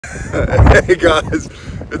Hey guys,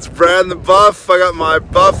 it's Brad the Buff. I got my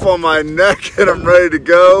buff on my neck and I'm ready to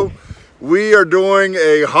go. We are doing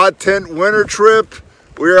a hot tent winter trip.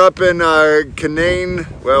 We're up in Canaan.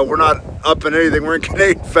 Well, we're not up in anything. We're in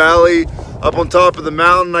Canaan Valley, up on top of the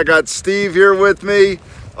mountain. I got Steve here with me,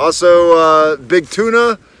 also Big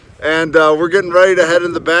Tuna, and we're getting ready to head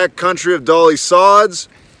in the back country of Dolly Sods.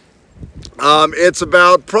 It's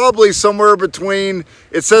about probably somewhere between,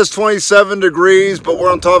 it says 27 degrees, but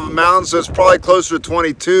we're on top of a mountain, so it's probably closer to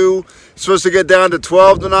 22. It's supposed to get down to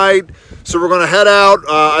 12 tonight. So we're going to head out.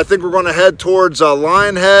 I think we're going to head towards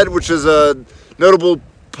Lionhead, which is a notable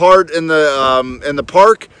part in the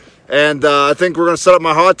park. And I think we're going to set up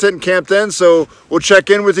my hot tent and camp then. So we'll check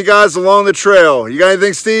in with you guys along the trail. You got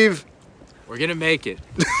anything, Steve? We're going to make it.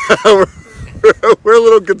 We're a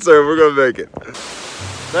little concerned. We're going to make it.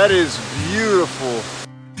 That is beautiful.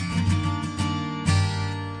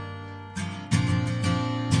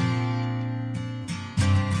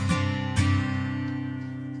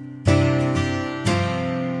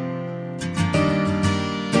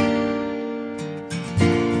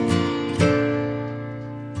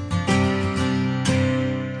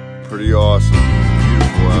 Pretty awesome.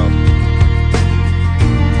 Beautiful out.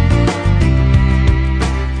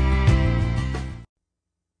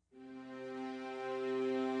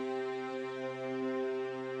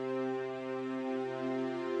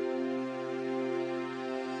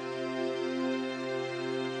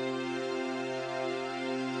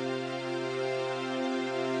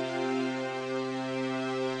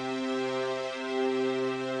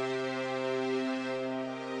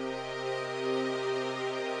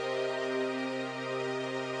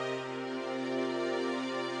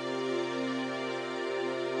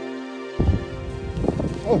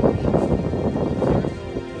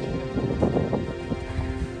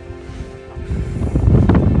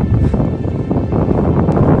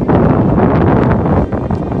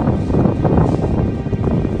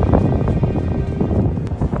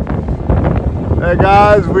 Hey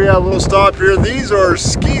guys, we had a little stop here. These are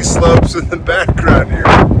ski slopes in the background here.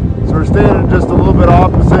 So we're standing just a little bit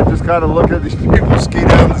opposite, just kind of looking at these people ski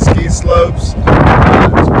down the ski slopes.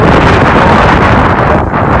 It's pretty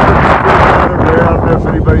I don't know if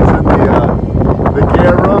anybody's in the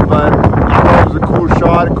camera, but I thought it was a cool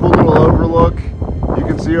shot, a cool little overlook. You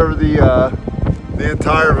can see over the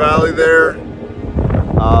entire valley there.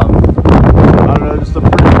 I don't know, just a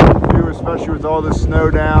pretty cool view, especially with all this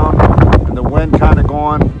snow down and the wind kind of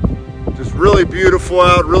gone. Just really beautiful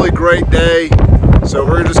out, really great day. So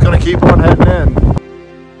we're just going to keep on heading in.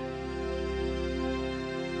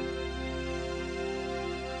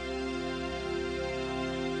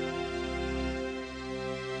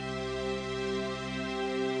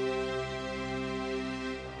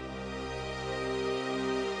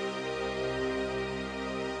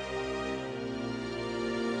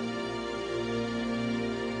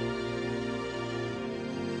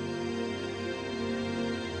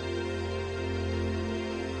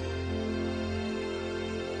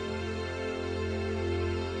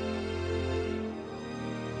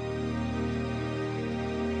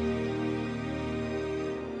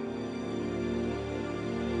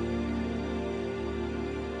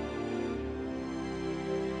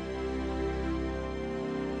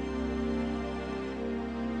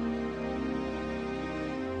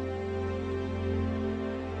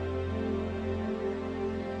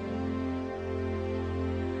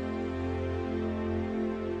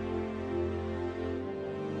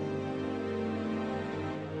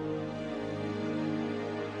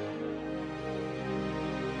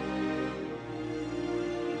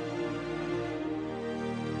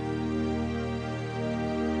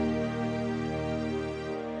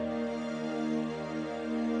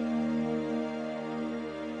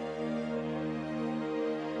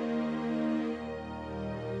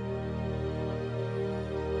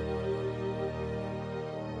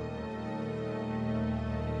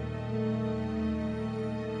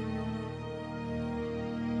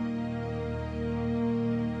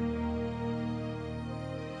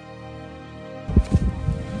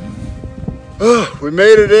 We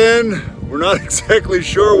made it in. We're not exactly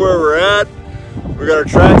sure where we're at. We got our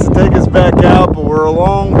tracks to take us back out, but we're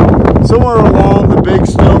somewhere along the big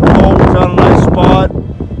stone pole. We found a nice spot.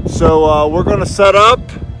 So we're gonna set up.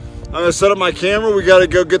 I'm gonna set up my camera. We gotta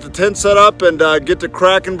go get the tent set up and get to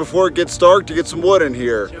cracking before it gets dark to get some wood in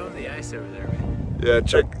here. Show them the ice over there, man. Yeah,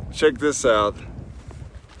 check this out.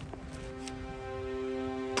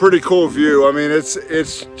 Pretty cool view. I mean,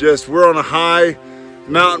 it's just, we're on a high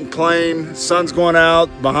mountain plain, sun's going out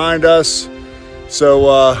behind us,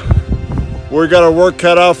 so we got our work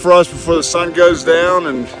cut out for us before the sun goes down,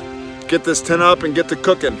 and get this tent up and get to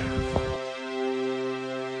cooking.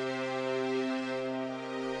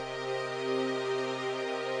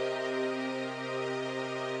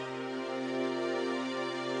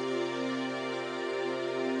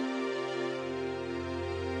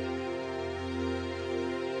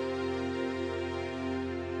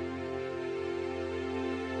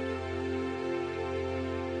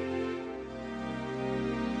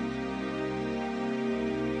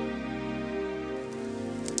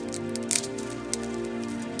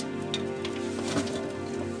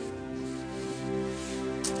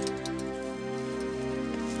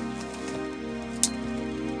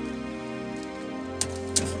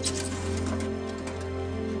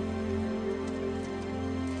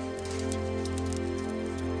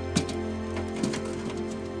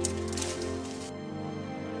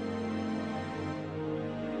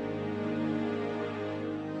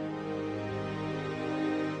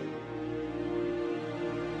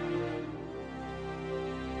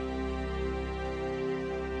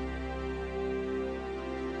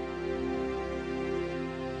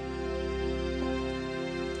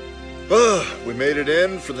 We made it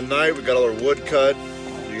in for the night. We got all our wood cut.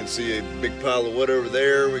 You can see a big pile of wood over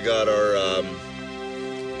there. We got our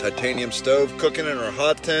titanium stove cooking in our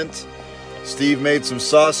hot tent. Steve made some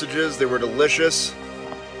sausages. They were delicious.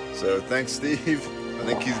 So thanks, Steve. I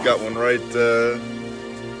think he's got one right there.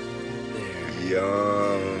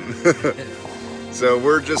 Yum. So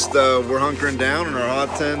we're just we're hunkering down in our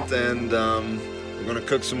hot tent, and we're gonna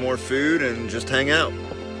cook some more food and just hang out.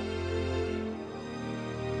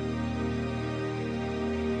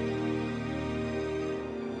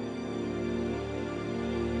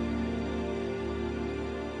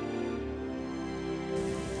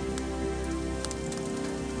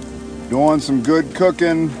 Doing some good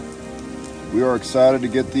cooking. We are excited to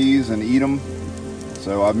get these and eat them.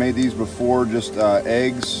 So I've made these before, just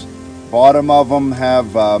eggs. Bottom of them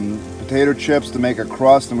have potato chips to make a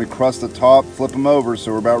crust, and we crust the top, flip them over.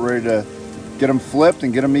 So we're about ready to get them flipped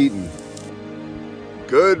and get them eaten.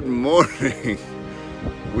 Good morning.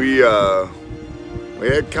 We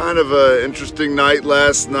had kind of an interesting night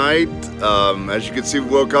last night. As you can see, we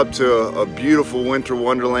woke up to a beautiful winter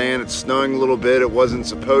wonderland. It's snowing a little bit. It wasn't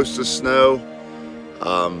supposed to snow,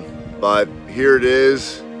 but here it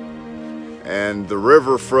is. And the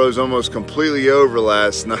river froze almost completely over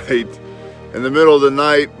last night. In the middle of the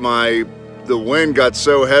night, the wind got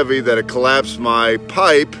so heavy that it collapsed my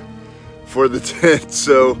pipe for the tent.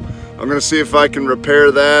 So I'm gonna see if I can repair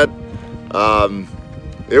that.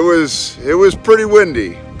 It was pretty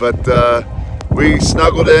windy, but we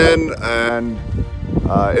snuggled in and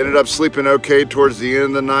ended up sleeping okay towards the end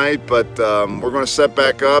of the night. But we're going to set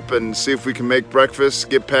back up and see if we can make breakfast,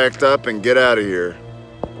 get packed up, and get out of here.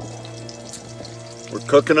 We're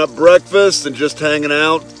cooking up breakfast and just hanging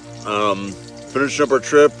out, finishing up our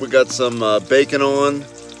trip. We got some bacon on.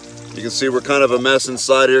 You can see we're kind of a mess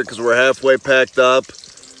inside here because we're halfway packed up.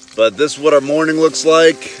 But this is what our morning looks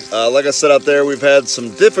like. Like I said out there, we've had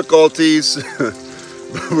some difficulties, but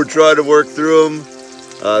we're trying to work through them.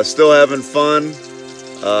 Still having fun.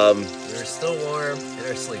 We're still warm in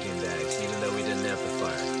our sleeping bags, even though we didn't have the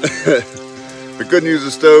fire. We couldn't use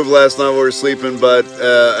the stove last night while we were sleeping, but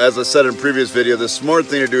as I said in a previous video, the smart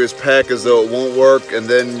thing to do is pack as though it won't work, and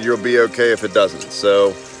then you'll be okay if it doesn't.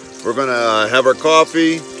 So we're gonna have our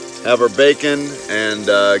coffee, have our bacon, and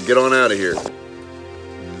get on out of here.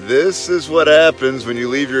 This is what happens when you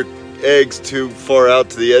leave your eggs too far out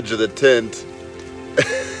to the edge of the tent.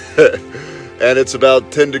 And it's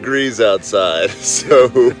about 10 degrees outside.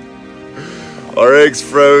 So our eggs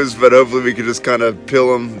froze, but hopefully we can just kind of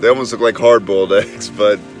peel them. They almost look like hard-boiled eggs,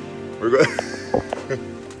 but we're going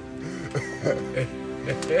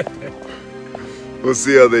we'll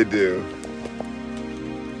see how they do.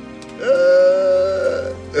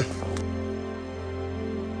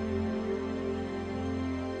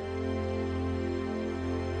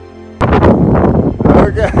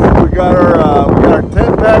 Okay, we got our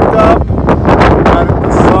tent packed up. We got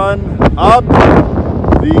the sun up.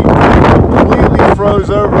 The creek completely froze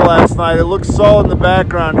over last night. It looks solid in the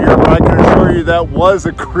background here, but I can assure you that was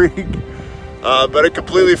a creek. But it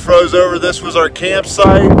completely froze over. This was our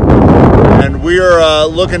campsite, and we are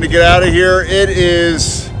looking to get out of here. It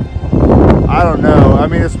is, I don't know. I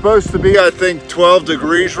mean, it's supposed to be, I think, 12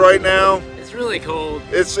 degrees right now. It's really cold.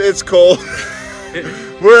 It's cold.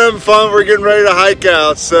 We're having fun. We're getting ready to hike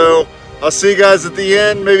out. So I'll see you guys at the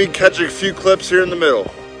end. Maybe catch a few clips here in the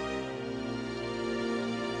middle.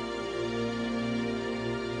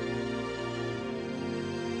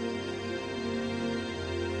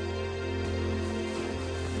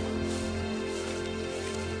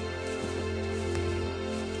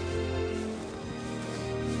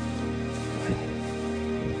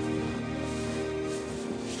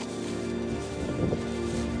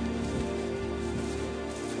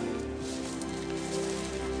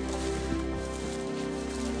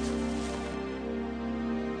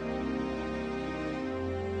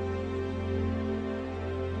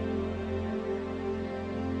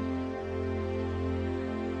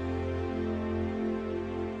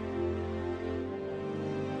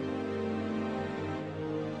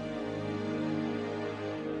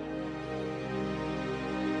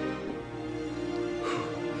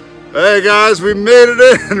 Hey guys, we made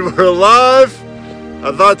it in. We're alive.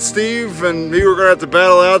 I thought Steve and me were gonna have to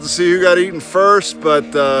battle out to see who got eaten first, but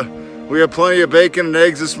we had plenty of bacon and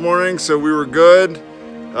eggs this morning, so we were good.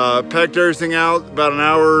 Packed everything out, about an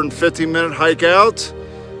hour and 15-minute hike out.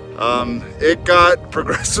 It got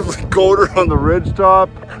progressively colder on the ridge top.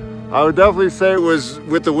 I would definitely say it was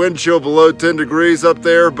with the wind chill below 10 degrees up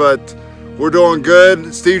there, but we're doing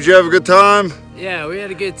good. Steve, did you have a good time? Yeah, we had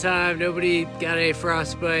a good time. Nobody got any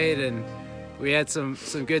frostbite, and we had some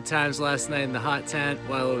good times last night in the hot tent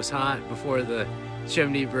while it was hot before the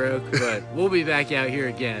chimney broke, but we'll be back out here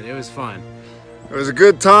again. It was fun. It was a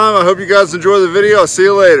good time. I hope you guys enjoy the video. I'll see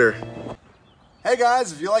you later. Hey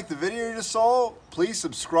guys, if you like the video you just saw, please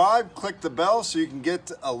subscribe, click the bell so you can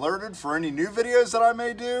get alerted for any new videos that I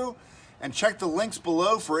may do, and check the links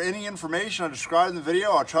below for any information I described in the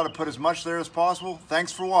video. I'll try to put as much there as possible.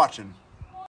 Thanks for watching.